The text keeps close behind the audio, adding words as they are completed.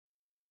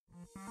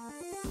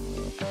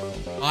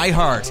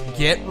iHeart,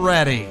 get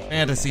ready.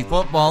 Fantasy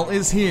football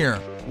is here.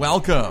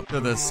 Welcome to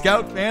the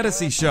Scout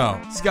Fantasy Show.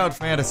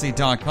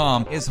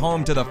 ScoutFantasy.com is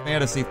home to the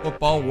Fantasy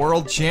Football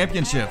World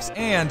Championships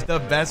and the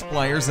best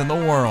players in the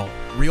world.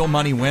 Real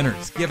money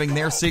winners giving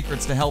their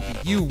secrets to help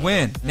you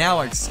win.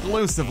 Now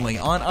exclusively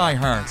on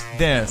iHeart.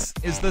 This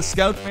is the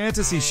Scout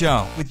Fantasy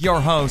Show with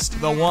your host,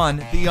 the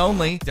one, the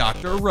only,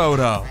 Dr.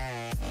 Roto.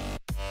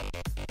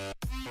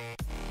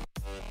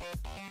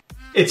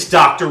 It's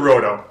Dr.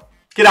 Roto.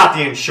 Get out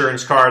the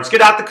insurance cards.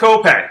 Get out the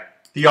copay.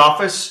 The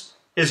office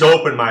is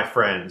open, my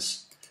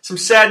friends. Some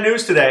sad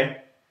news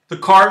today. The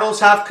Cardinals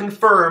have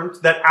confirmed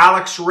that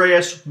Alex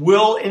Reyes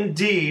will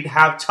indeed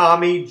have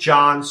Tommy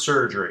John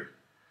surgery.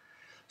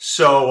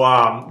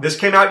 So this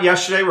came out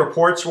yesterday.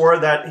 Reports were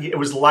that it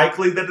was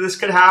likely that this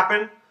could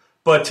happen,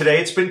 but today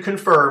it's been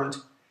confirmed.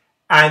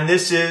 And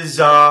this is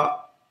a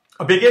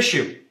big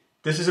issue.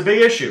 This is a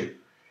big issue.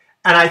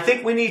 And I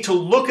think we need to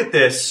look at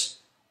this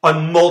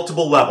on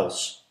multiple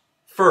levels.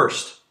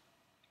 First,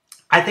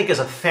 I think as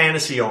a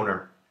fantasy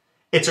owner,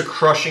 it's a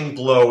crushing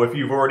blow if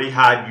you've already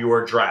had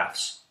your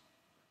drafts.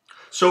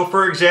 So,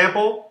 for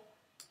example,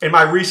 in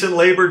my recent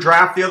labor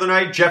draft the other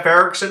night, Jeff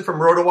Erickson from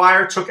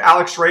RotoWire took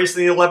Alex Reyes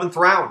in the 11th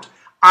round.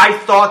 I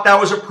thought that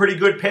was a pretty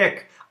good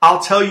pick.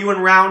 I'll tell you in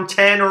round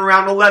 10 or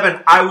round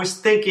 11, I was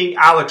thinking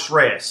Alex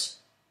Reyes.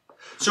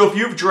 So if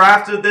you've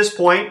drafted at this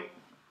point,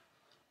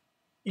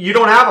 you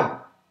don't have him.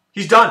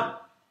 He's done.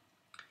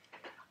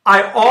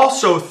 I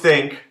also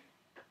think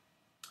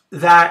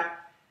that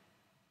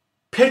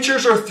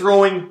pitchers are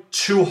throwing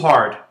too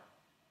hard.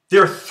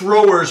 They're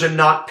throwers and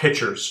not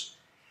pitchers.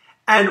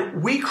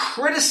 And we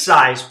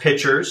criticize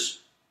pitchers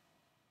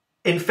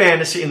in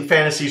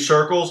fantasy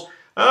circles.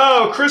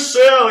 Oh, Chris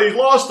Sale, he's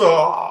lost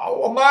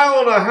a mile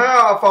and a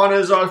half on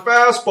his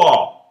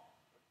fastball.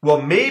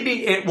 Well,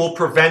 maybe it will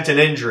prevent an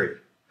injury.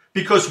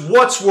 Because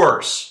what's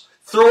worse,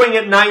 throwing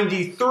at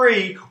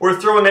 93 or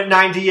throwing at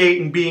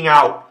 98 and being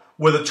out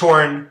with a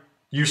torn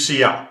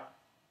UCL?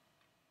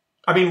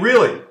 I mean,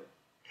 really.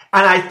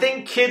 And I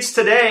think kids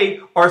today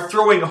are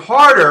throwing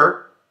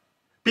harder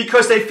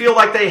because they feel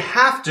like they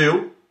have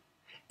to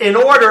in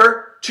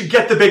order to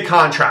get the big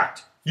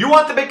contract. You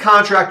want the big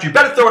contract, you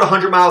better throw it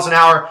 100 miles an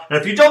hour. And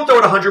if you don't throw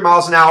it 100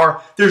 miles an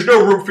hour, there's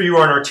no room for you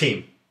on our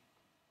team.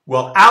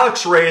 Well,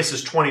 Alex Reyes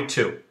is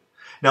 22.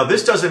 Now,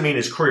 this doesn't mean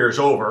his career is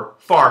over.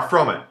 Far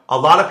from it. A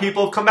lot of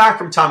people have come back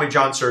from Tommy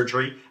John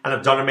surgery and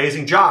have done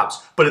amazing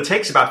jobs. But it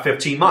takes about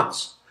 15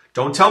 months.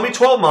 Don't tell me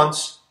 12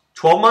 months.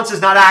 12 months is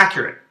not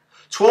accurate.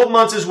 12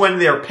 months is when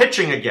they're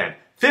pitching again.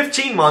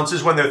 15 months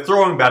is when they're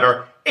throwing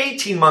better.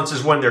 18 months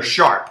is when they're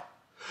sharp.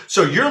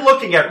 So you're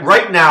looking at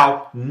right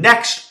now,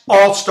 next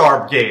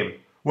All-Star game,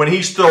 when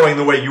he's throwing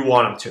the way you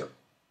want him to.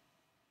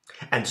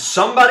 And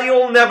somebody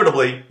will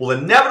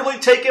inevitably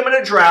take him in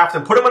a draft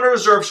and put him on a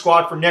reserve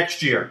squad for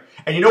next year.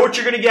 And you know what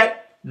you're going to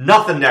get?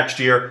 Nothing next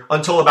year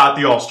until about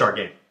the All-Star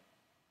game.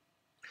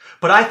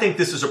 But I think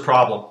this is a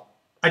problem.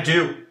 I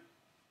do.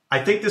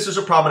 I think this is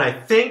a problem. And I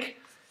think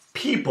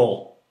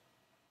people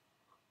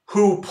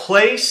who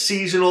play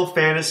seasonal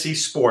fantasy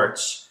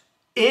sports,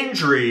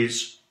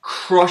 injuries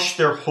crush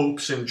their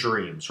hopes and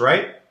dreams,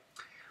 right?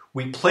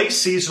 We play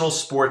seasonal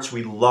sports,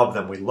 we love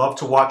them. We love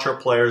to watch our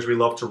players, we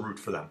love to root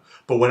for them.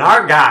 But when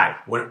our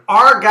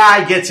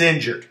guy gets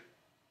injured,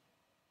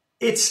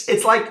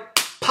 it's like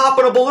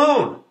popping a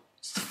balloon.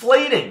 It's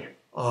deflating.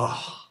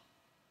 Oh,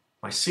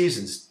 my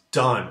season's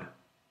done.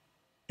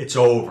 It's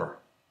over.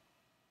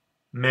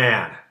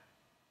 Man.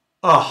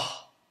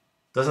 Oh,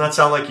 doesn't that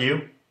sound like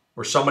you?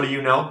 Or somebody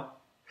you know?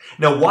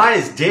 Now, why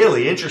is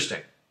daily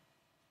interesting?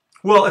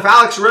 Well, if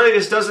Alex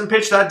Reyes doesn't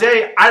pitch that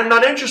day, I'm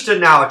not interested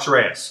in Alex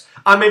Reyes.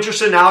 I'm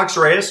interested in Alex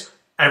Reyes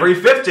every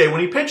fifth day when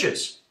he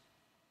pitches.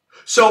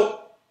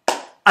 So,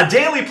 a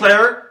daily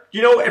player,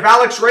 if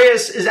Alex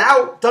Reyes is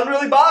out, doesn't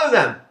really bother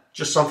them.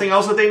 Just something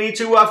else that they need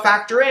to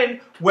factor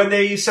in when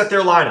they set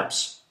their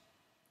lineups.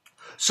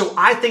 So,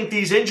 I think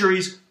these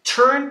injuries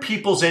turn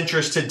people's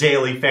interest to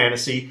daily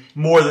fantasy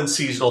more than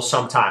seasonal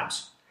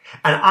sometimes.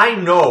 And I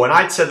know, and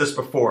I'd said this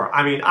before,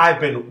 I've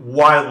been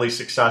wildly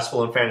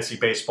successful in fantasy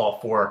baseball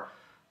for,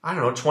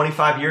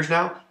 25 years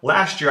now.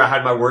 Last year I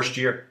had my worst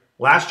year.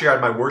 Last year I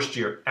had my worst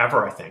year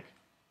ever, I think.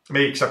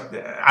 Maybe except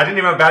I didn't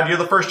even have a bad year.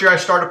 The first year I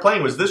started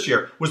playing was this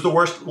year. Was the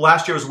worst.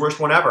 Last year was the worst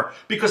one ever.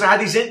 Because I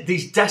had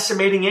these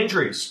decimating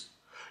injuries.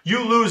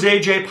 You lose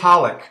A.J.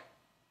 Pollock.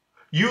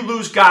 You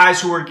lose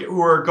guys who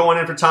are going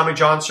in for Tommy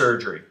John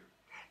surgery.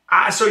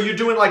 So you're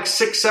doing like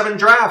 6-7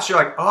 drafts. You're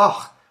like,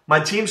 oh,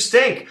 my team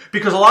stink.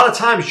 Because a lot of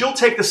times you'll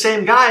take the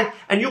same guy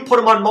and you'll put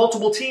him on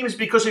multiple teams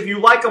because if you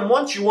like him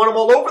once, you want him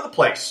all over the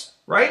place,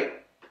 right?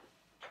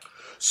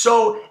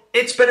 So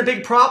it's been a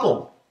big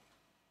problem.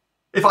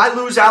 If I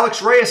lose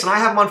Alex Reyes and I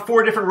have him on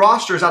 4 different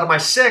rosters out of my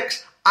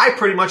 6, I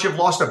pretty much have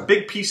lost a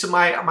big piece of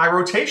my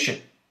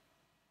rotation.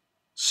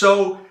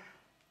 So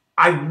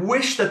I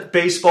wish that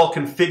baseball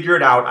can figure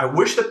it out. I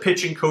wish that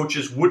pitching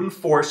coaches wouldn't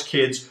force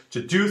kids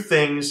to do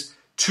things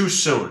too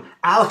soon.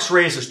 Alex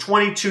Reyes is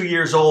 22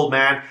 years old,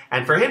 man.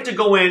 And for him to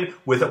go in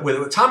with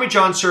Tommy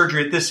John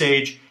surgery at this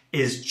age,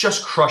 is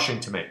just crushing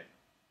to me.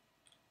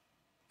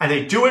 And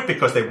they do it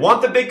because they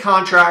want the big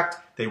contract,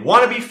 they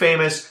want to be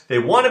famous, they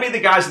want to be the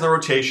guys in the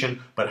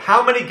rotation, but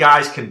how many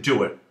guys can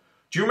do it?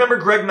 Do you remember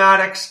Greg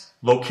Maddux?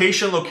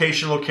 Location,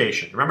 location,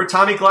 location. Remember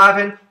Tommy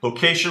Glavine?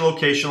 Location,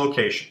 location,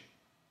 location.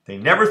 They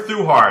never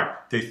threw hard,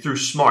 they threw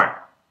smart.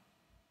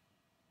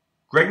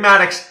 Greg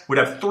Maddux would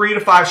have 3 to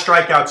 5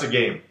 strikeouts a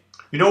game.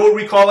 You know what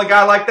we call a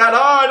guy like that?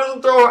 Oh, he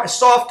doesn't throw a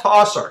soft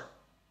tosser.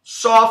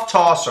 Soft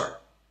tosser.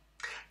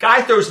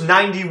 Guy throws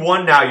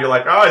 91 now. You're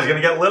like, oh, he's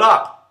going to get lit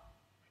up.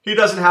 He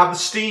doesn't have the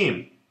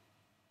steam.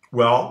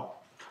 Well,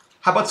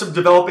 how about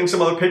developing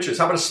some other pitches?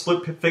 How about a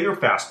split finger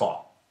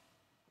fastball?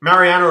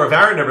 Mariano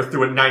Rivera never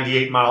threw at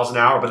 98 miles an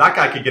hour, but that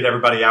guy could get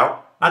everybody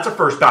out. That's a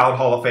first ballot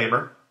Hall of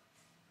Famer.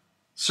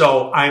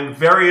 So I'm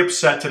very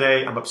upset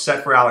today. I'm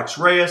upset for Alex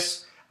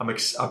Reyes. I'm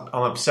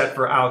upset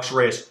for Alex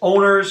Reyes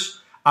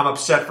owners. I'm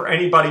upset for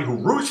anybody who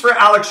roots for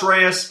Alex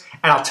Reyes.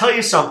 And I'll tell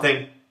you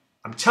something.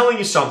 I'm telling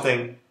you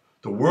something.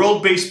 The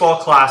World Baseball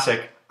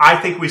Classic, I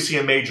think we see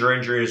a major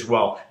injury as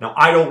well. Now,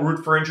 I don't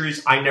root for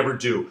injuries. I never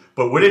do.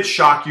 But would it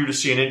shock you to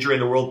see an injury in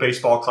the World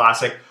Baseball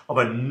Classic of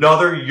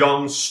another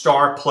young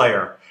star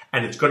player?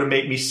 And it's going to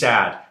make me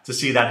sad to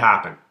see that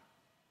happen.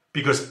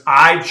 Because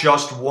I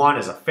just want,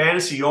 as a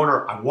fantasy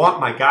owner, I want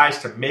my guys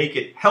to make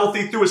it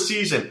healthy through a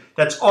season.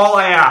 That's all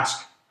I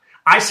ask.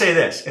 I say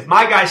this, if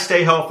my guys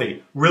stay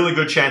healthy, really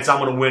good chance I'm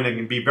going to win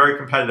and be very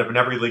competitive in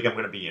every league I'm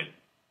going to be in.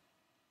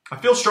 I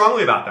feel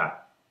strongly about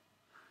that.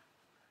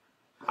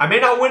 I may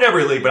not win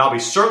every league, but I'll be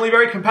certainly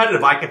very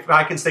competitive if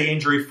I can stay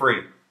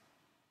injury-free.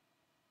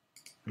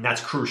 And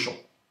that's crucial.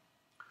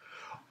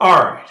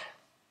 All right.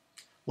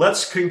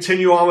 Let's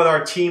continue on with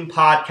our team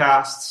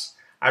podcasts.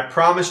 I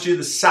promised you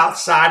the south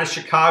side of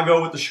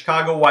Chicago with the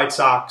Chicago White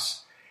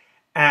Sox.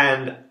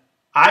 And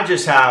I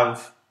just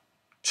have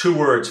 2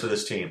 words for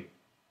this team.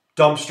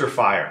 Dumpster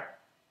fire.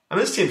 I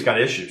mean, this team's got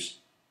issues.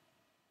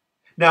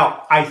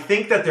 Now, I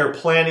think that they're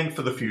planning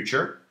for the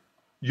future.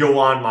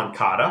 Yoan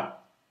Moncada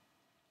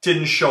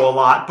didn't show a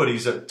lot, but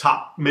he's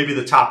maybe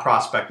the top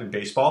prospect in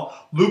baseball.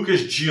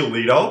 Lucas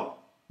Giolito,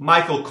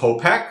 Michael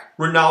Kopech,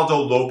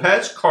 Ronaldo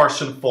Lopez,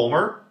 Carson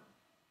Fulmer.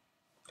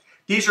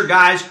 These are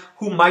guys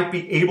who might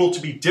be able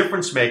to be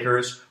difference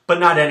makers, but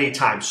not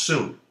anytime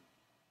soon.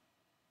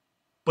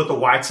 But the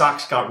White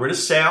Sox got rid of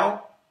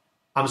Sale.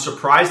 I'm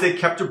surprised they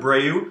kept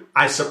Abreu.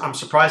 I'm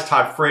surprised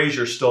Todd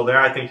Frazier's still there.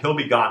 I think he'll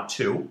be gone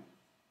too.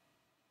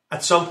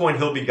 At some point,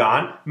 he'll be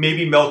gone.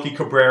 Maybe Melky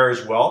Cabrera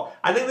as well.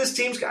 I think this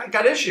team's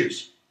got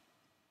issues.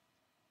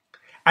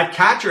 At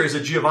catcher, is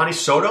it Giovanni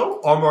Soto?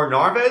 Omar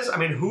Narvaez? I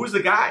mean, who's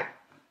the guy?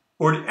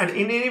 And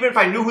even if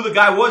I knew who the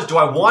guy was, do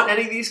I want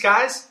any of these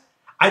guys?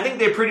 I think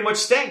they pretty much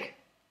stink.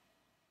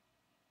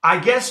 I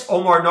guess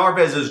Omar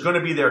Narvaez is going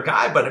to be their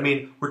guy, but I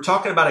mean, we're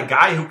talking about a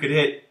guy who could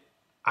hit,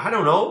 I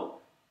don't know,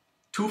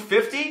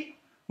 250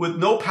 with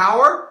no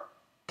power?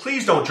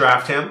 Please don't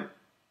draft him.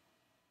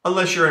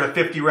 Unless you're in a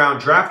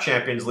 50-round draft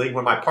Champions League,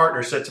 when my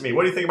partner said to me,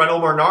 what do you think about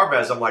Omar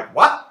Narvaez? I'm like,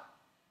 what?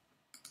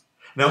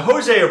 Now,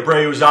 Jose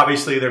Abreu is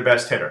obviously their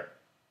best hitter.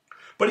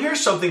 But here's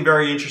something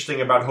very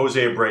interesting about Jose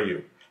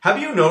Abreu. Have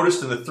you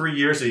noticed in the 3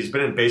 years that he's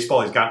been in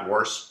baseball, he's gotten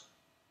worse?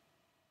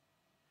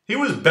 He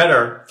was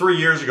better 3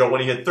 years ago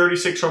when he hit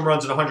 36 home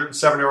runs and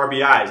 170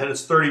 RBIs. And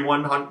it's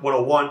 31,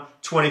 101,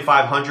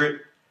 2,500.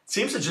 It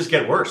seems to just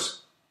get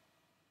worse.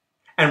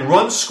 And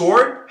runs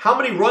scored? How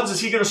many runs is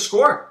he going to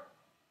score?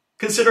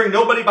 Considering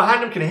nobody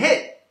behind him can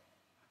hit.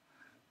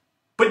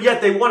 But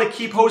yet they want to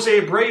keep Jose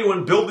Abreu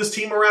and build this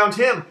team around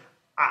him.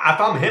 If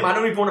I'm him, I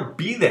don't even want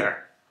to be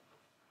there.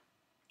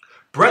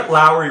 Brett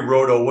Lowry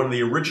Roto, one of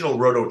the original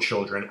Roto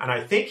children, and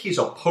I think he's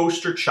a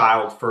poster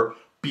child for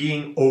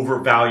being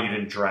overvalued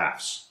in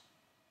drafts.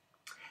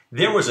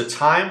 There was a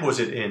time, was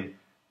it in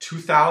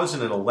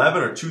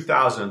 2011 or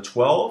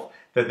 2012,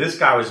 that this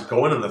guy was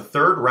going in the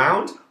 3rd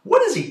round?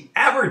 What has he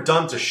ever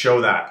done to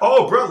show that?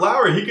 Oh, Brett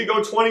Lowry, he could go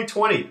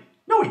 2020.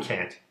 No, he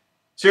can't.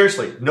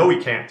 Seriously, no,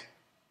 he can't.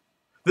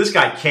 This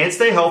guy can't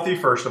stay healthy,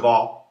 first of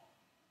all.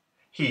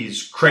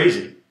 He's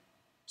crazy.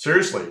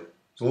 Seriously,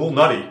 he's a little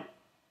nutty.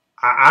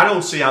 I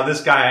don't see how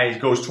this guy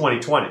goes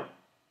 2020.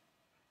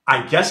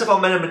 I guess if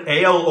I'm in an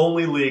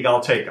AL-only league,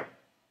 I'll take him.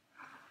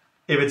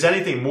 If it's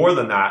anything more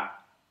than that,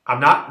 I'm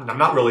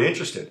not really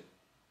interested.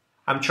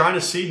 I'm trying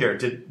to see here,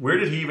 where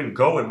did he even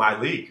go in my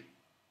league?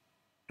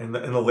 In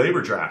the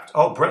labor draft.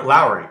 Oh, Brett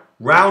Lowry,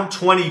 round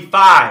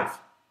 25.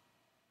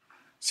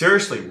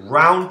 Seriously,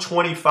 round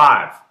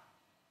 25.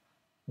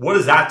 What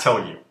does that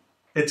tell you?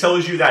 It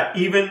tells you that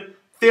even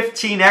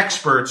 15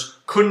 experts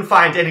couldn't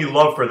find any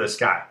love for this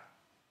guy.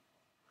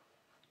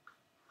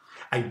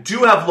 I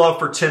do have love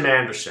for Tim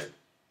Anderson.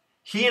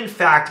 He, in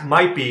fact,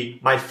 might be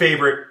my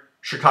favorite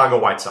Chicago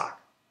White Sox.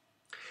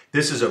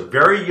 This is a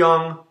very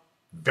young,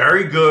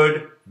 very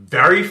good,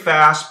 very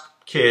fast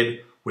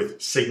kid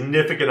with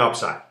significant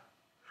upside.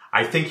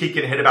 I think he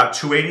can hit about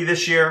 280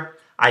 this year.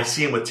 I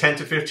see him with 10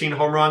 to 15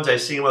 home runs. I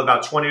see him with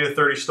about 20 to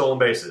 30 stolen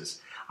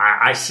bases.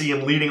 I see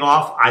him leading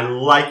off. I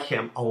like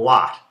him a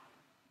lot.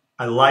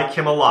 I like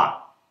him a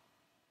lot.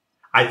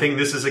 I think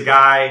this is a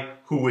guy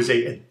who is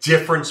a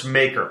difference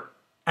maker,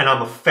 and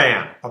I'm a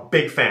fan, a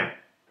big fan.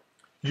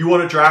 You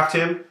want to draft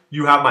him?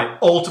 You have my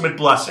ultimate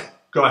blessing.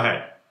 Go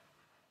ahead.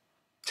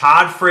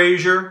 Todd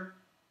Frazier,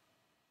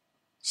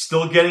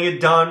 still getting it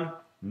done.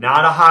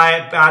 Not a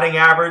high batting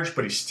average,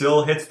 but he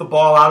still hits the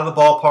ball out of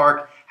the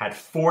ballpark. Had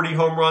 40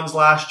 home runs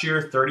last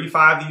year,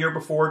 35 the year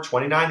before,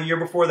 29 the year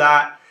before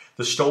that.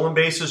 The stolen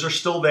bases are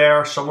still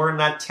there, somewhere in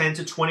that 10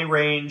 to 20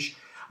 range.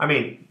 I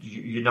mean,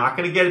 you're not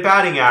going to get a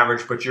batting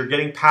average, but you're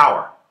getting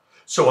power.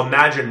 So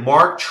imagine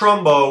Mark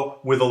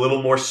Trumbo with a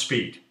little more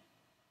speed.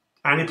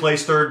 And he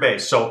plays third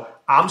base. So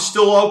I'm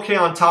still okay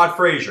on Todd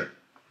Frazier.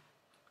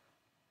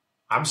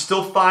 I'm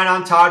still fine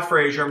on Todd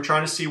Frazier. I'm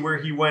trying to see where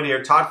he went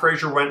here. Todd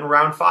Frazier went in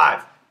round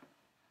 5.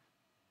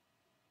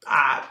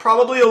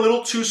 Probably a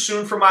little too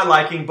soon for my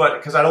liking, but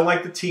because I don't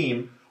like the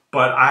team,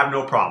 but I have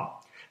no problem.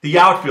 The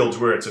outfield's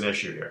where it's an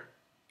issue here.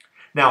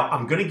 Now,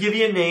 I'm going to give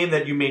you a name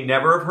that you may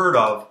never have heard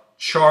of,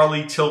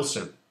 Charlie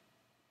Tilson.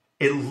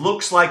 It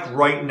looks like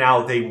right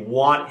now they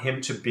want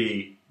him to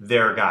be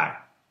their guy.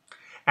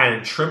 And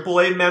in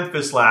AAA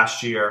Memphis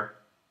last year,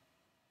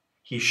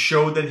 he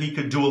showed that he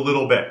could do a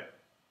little bit.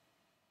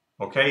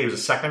 Okay, he was a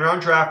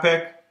second-round draft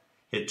pick,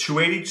 hit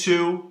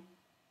 282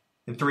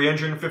 in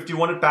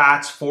 351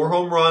 at-bats, 4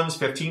 home runs,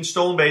 15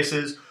 stolen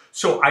bases.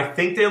 So I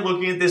think they're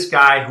looking at this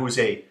guy who's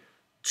a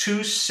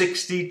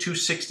 260,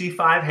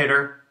 265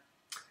 hitter,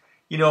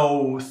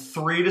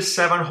 3 to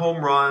 7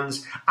 home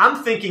runs.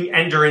 I'm thinking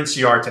Ender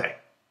Inciarte.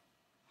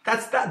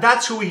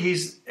 That's who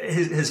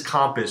his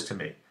comp is to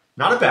me.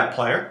 Not a bad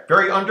player,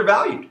 very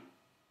undervalued.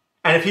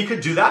 And if he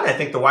could do that, I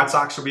think the White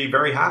Sox would be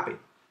very happy.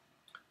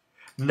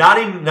 Not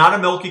a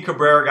Melky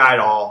Cabrera guy at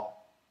all.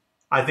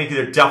 I think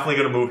they're definitely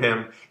going to move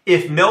him.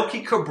 If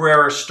Melky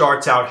Cabrera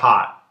starts out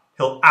hot,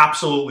 he'll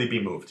absolutely be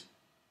moved.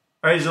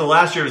 All right, he's in the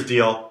last year's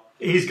deal.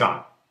 He's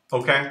gone.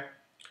 Okay?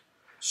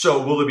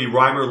 So will it be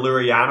Reimer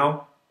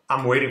Liriano?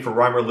 I'm waiting for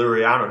Reimer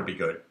Liriano to be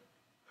good.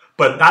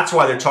 But that's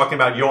why they're talking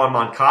about Yohan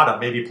Moncada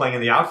maybe playing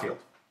in the outfield.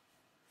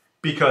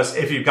 Because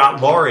if you've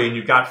got Laurie and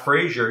you've got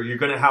Frazier, you're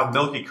going to have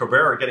Melky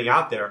Cabrera getting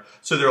out there.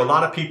 So there are a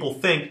lot of people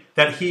think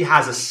that he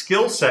has a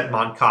skill set,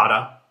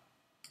 Moncada,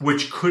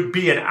 which could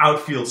be an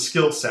outfield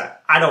skill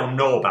set. I don't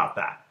know about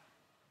that.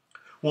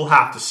 We'll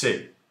have to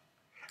see.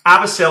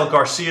 Avisail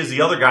Garcia is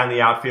the other guy in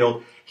the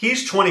outfield.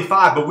 He's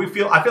 25, but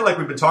I feel like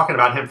we've been talking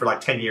about him for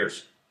like 10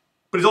 years.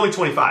 But he's only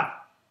 25.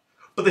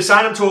 But they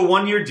signed him to a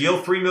 1-year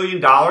deal, $3 million.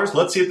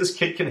 Let's see if this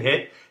kid can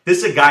hit.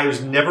 This is a guy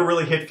who's never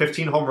really hit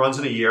 15 home runs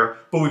in a year,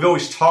 but we've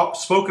always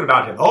spoken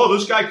about him. Oh,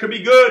 this guy could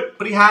be good,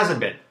 but he hasn't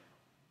been.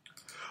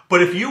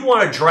 But if you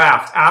want to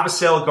draft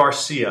Avisail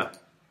Garcia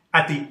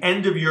at the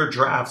end of your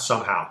draft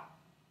somehow,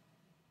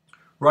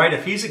 right?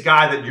 If he's a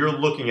guy that you're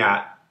looking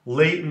at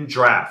late in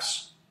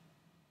drafts,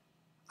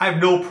 I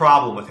have no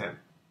problem with him.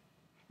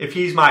 If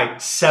he's my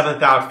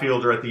 7th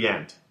outfielder at the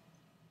end,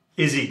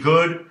 is he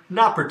good?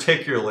 Not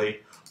particularly,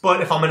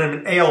 but if I'm in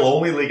an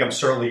AL-only league, I'm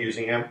certainly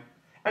using him.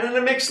 And in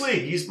a mixed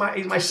league, he's my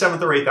 7th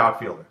or 8th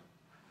outfielder.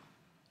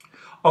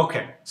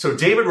 Okay, so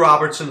David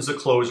Robertson's the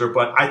closer,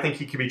 but I think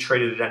he can be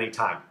traded at any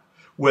time.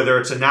 Whether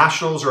it's a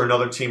Nationals or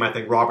another team, I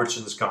think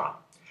Robertson's gone.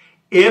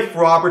 If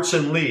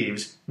Robertson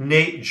leaves,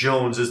 Nate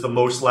Jones is the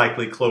most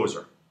likely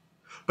closer.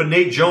 But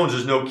Nate Jones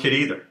is no kid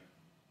either.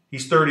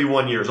 He's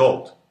 31 years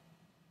old.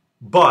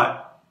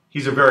 But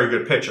he's a very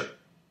good pitcher.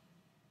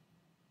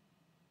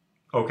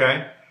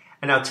 Okay?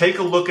 And now take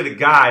a look at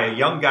a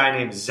young guy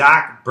named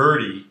Zach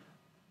Burdi,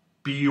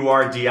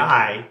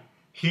 B-U-R-D-I.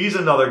 He's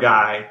another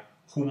guy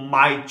who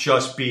might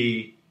just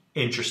be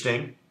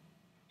interesting.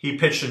 He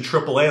pitched in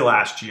AAA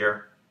last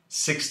year,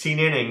 16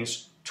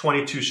 innings,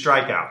 22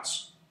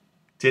 strikeouts.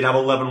 Did have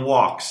 11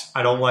 walks.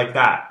 I don't like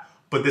that.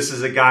 But this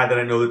is a guy that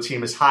I know the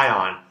team is high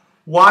on.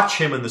 Watch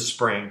him in the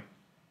spring.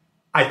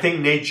 I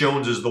think Nate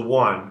Jones is the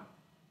one.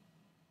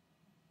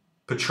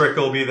 Patrick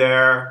will be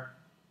there.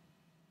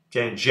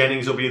 Dan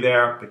Jennings will be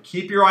there. But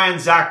keep your eye on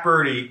Zach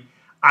Burdi.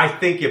 I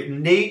think if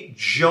Nate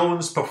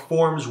Jones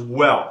performs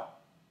well,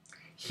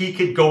 he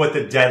could go at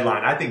the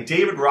deadline. I think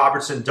David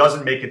Robertson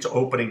doesn't make it to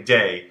opening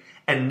day,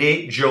 and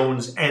Nate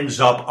Jones ends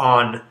up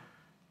on,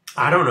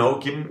 I don't know,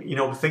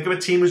 think of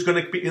a team who's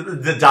going to be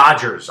the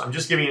Dodgers. I'm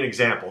just giving you an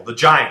example. The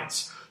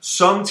Giants.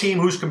 Some team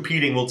who's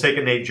competing will take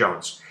a Nate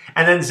Jones.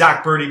 And then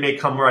Zach Burdi may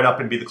come right up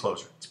and be the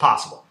closer. It's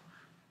possible.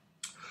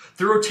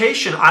 The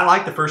rotation, I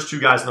like the first 2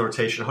 guys in the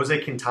rotation.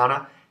 Jose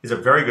Quintana is a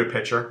very good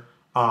pitcher.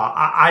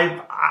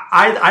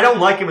 I don't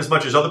like him as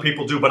much as other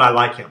people do, but I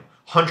like him.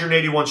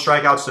 181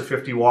 strikeouts to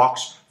 50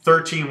 walks,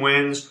 13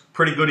 wins,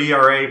 pretty good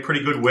ERA,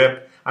 pretty good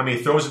whip. I mean,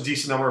 he throws a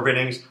decent number of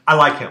innings. I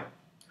like him.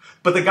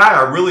 But the guy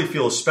I really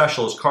feel is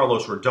special is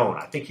Carlos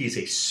Rodon. I think he's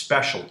a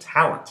special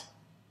talent.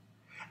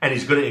 And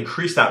he's going to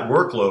increase that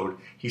workload.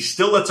 He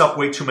still lets up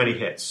way too many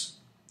hits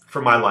for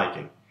my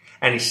liking.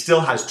 And he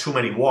still has too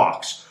many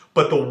walks.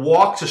 But the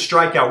walk to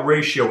strikeout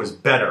ratio is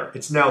better.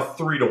 It's now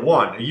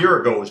 3-1. A year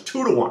ago it was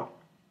 2-1.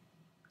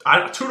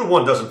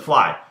 2-1 doesn't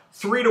fly.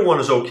 3-1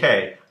 is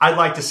okay. I'd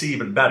like to see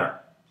even better.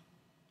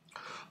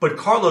 But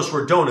Carlos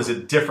Rodon is a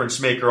difference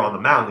maker on the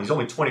mound. He's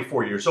only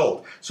 24 years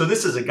old. So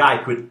this is a guy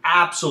who could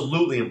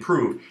absolutely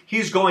improve.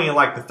 He's going in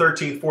like the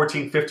 13th,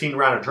 14th, 15th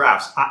round of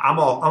drafts. I'm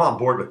on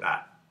board with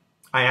that.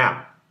 I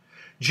am.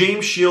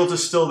 James Shields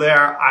is still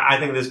there. I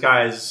think this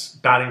guy is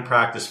batting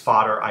practice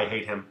fodder. I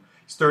hate him.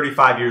 He's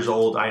 35 years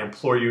old. I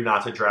implore you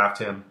not to draft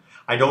him.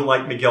 I don't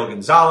like Miguel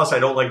Gonzalez. I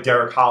don't like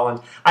Derek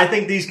Holland. I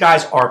think these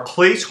guys are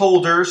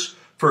placeholders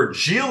for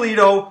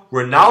Giolito,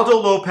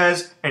 Ronaldo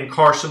Lopez, and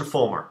Carson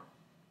Fulmer.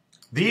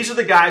 These are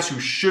the guys who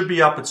should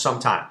be up at some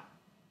time.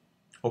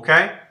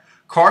 Okay?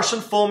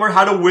 Carson Fulmer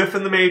had a whiff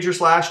in the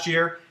majors last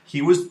year.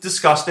 He was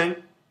disgusting,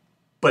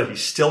 but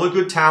he's still a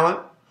good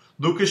talent.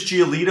 Lucas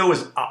Giolito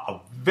is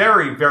a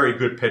very, very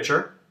good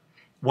pitcher.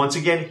 Once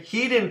again,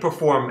 he didn't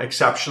perform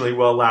exceptionally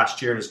well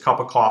last year in his cup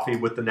of coffee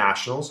with the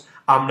Nationals.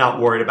 I'm not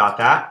worried about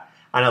that.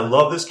 And I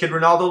love this kid,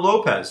 Ronaldo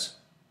Lopez.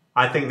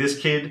 I think this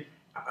kid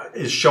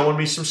is showing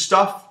me some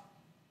stuff.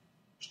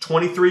 He's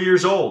 23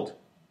 years old.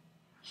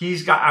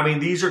 These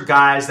are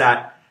guys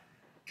that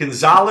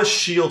Gonzalez,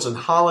 Shields, and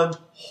Holland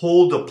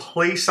hold a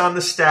place on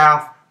the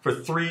staff for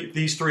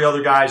these three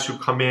other guys who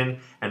come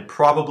in and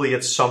probably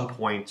at some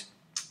point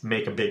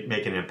make an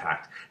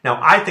impact. Now,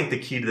 I think the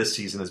key to this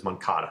season is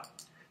Moncada.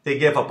 They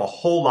gave up a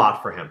whole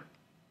lot for him.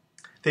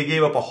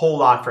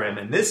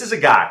 And this is a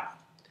guy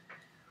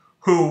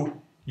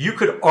who you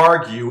could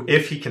argue,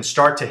 if he can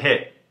start to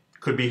hit,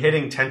 could be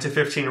hitting 10 to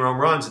 15 home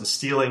runs and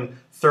stealing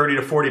 30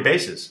 to 40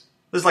 bases.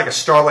 This is like a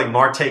Starling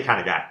Marte kind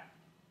of guy.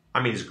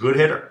 I mean, he's a good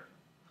hitter.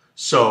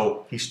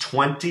 So he's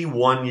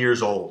 21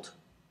 years old.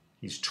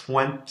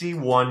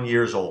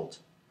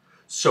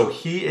 So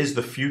he is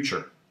the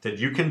future that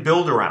you can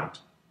build around.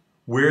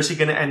 Where is he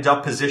going to end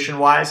up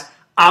position-wise?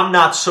 I'm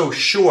not so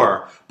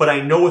sure, but I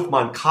know with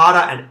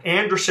Moncada and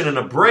Anderson and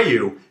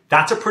Abreu,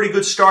 that's a pretty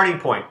good starting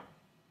point.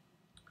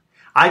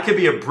 I could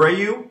be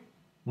Abreu,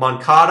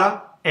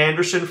 Moncada,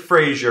 Anderson,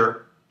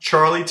 Frazier,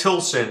 Charlie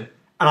Tilson,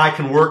 and I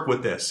can work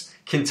with this.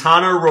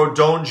 Quintana,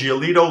 Rodon,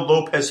 Giolito,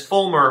 Lopez,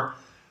 Fulmer.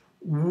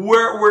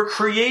 We're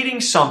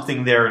creating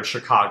something there in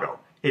Chicago.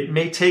 It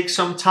may take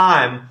some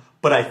time,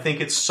 but I think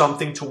it's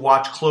something to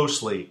watch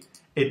closely.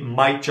 It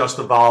might just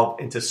evolve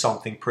into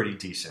something pretty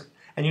decent.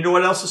 And you know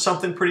what else is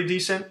something pretty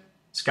decent?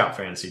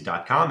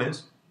 ScoutFantasy.com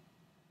is.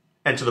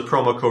 Enter the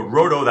promo code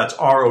ROTO, that's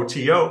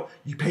ROTO.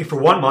 You pay for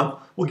 1 month,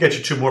 we'll get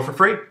you 2 more for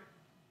free.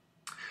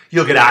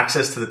 You'll get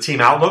access to the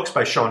team outlooks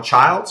by Sean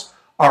Childs,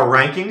 our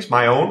rankings,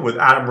 my own, with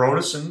Adam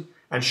Ronis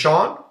and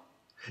Sean.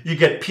 You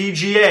get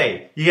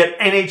PGA. You get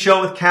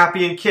NHL with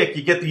Cappy and Kick.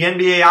 You get the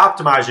NBA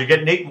Optimizer. You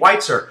get Nate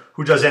Weitzer,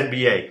 who does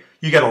NBA.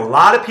 You get a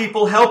lot of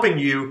people helping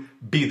you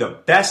be the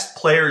best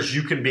players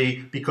you can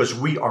be because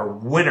we are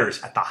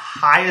winners at the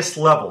highest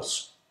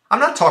levels. I'm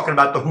not talking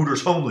about the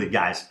Hooters Home League,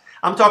 guys.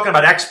 I'm talking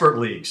about expert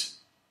leagues.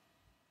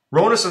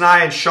 Ronis and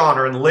I and Sean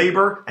are in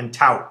labor and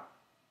tout.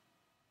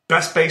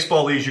 Best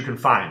baseball leagues you can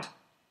find.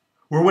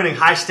 We're winning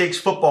high-stakes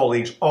football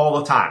leagues all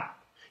the time.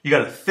 You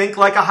got to think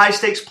like a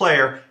high-stakes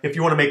player if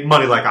you want to make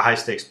money like a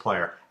high-stakes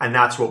player, and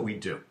that's what we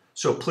do.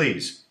 So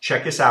please,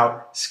 check us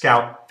out,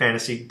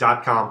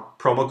 scoutfantasy.com,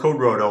 promo code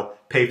ROTO,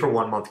 pay for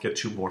 1 month, get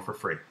 2 more for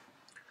free.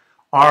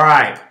 All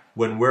right,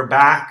 when we're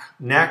back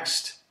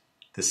next,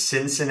 the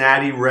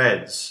Cincinnati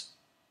Reds.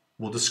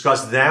 We'll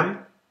discuss them.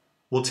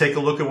 We'll take a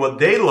look at what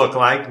they look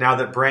like now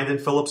that Brandon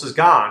Phillips is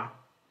gone.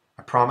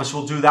 I promise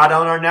we'll do that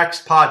on our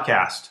next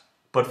podcast.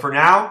 But for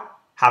now,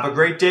 have a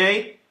great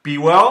day, be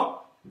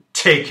well,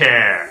 take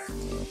care.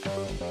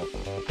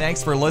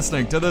 Thanks for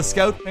listening to the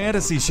Scout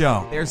Fantasy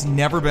Show. There's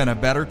never been a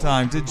better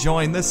time to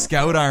join the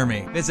Scout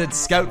Army. Visit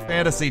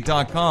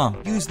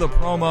scoutfantasy.com. Use the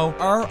promo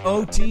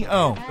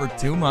ROTO for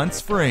 2 months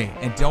free.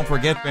 And don't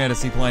forget,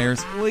 fantasy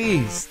players,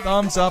 please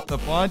thumbs up the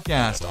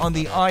podcast on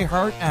the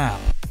iHeart app.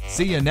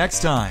 See you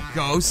next time.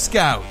 Go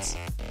Scouts!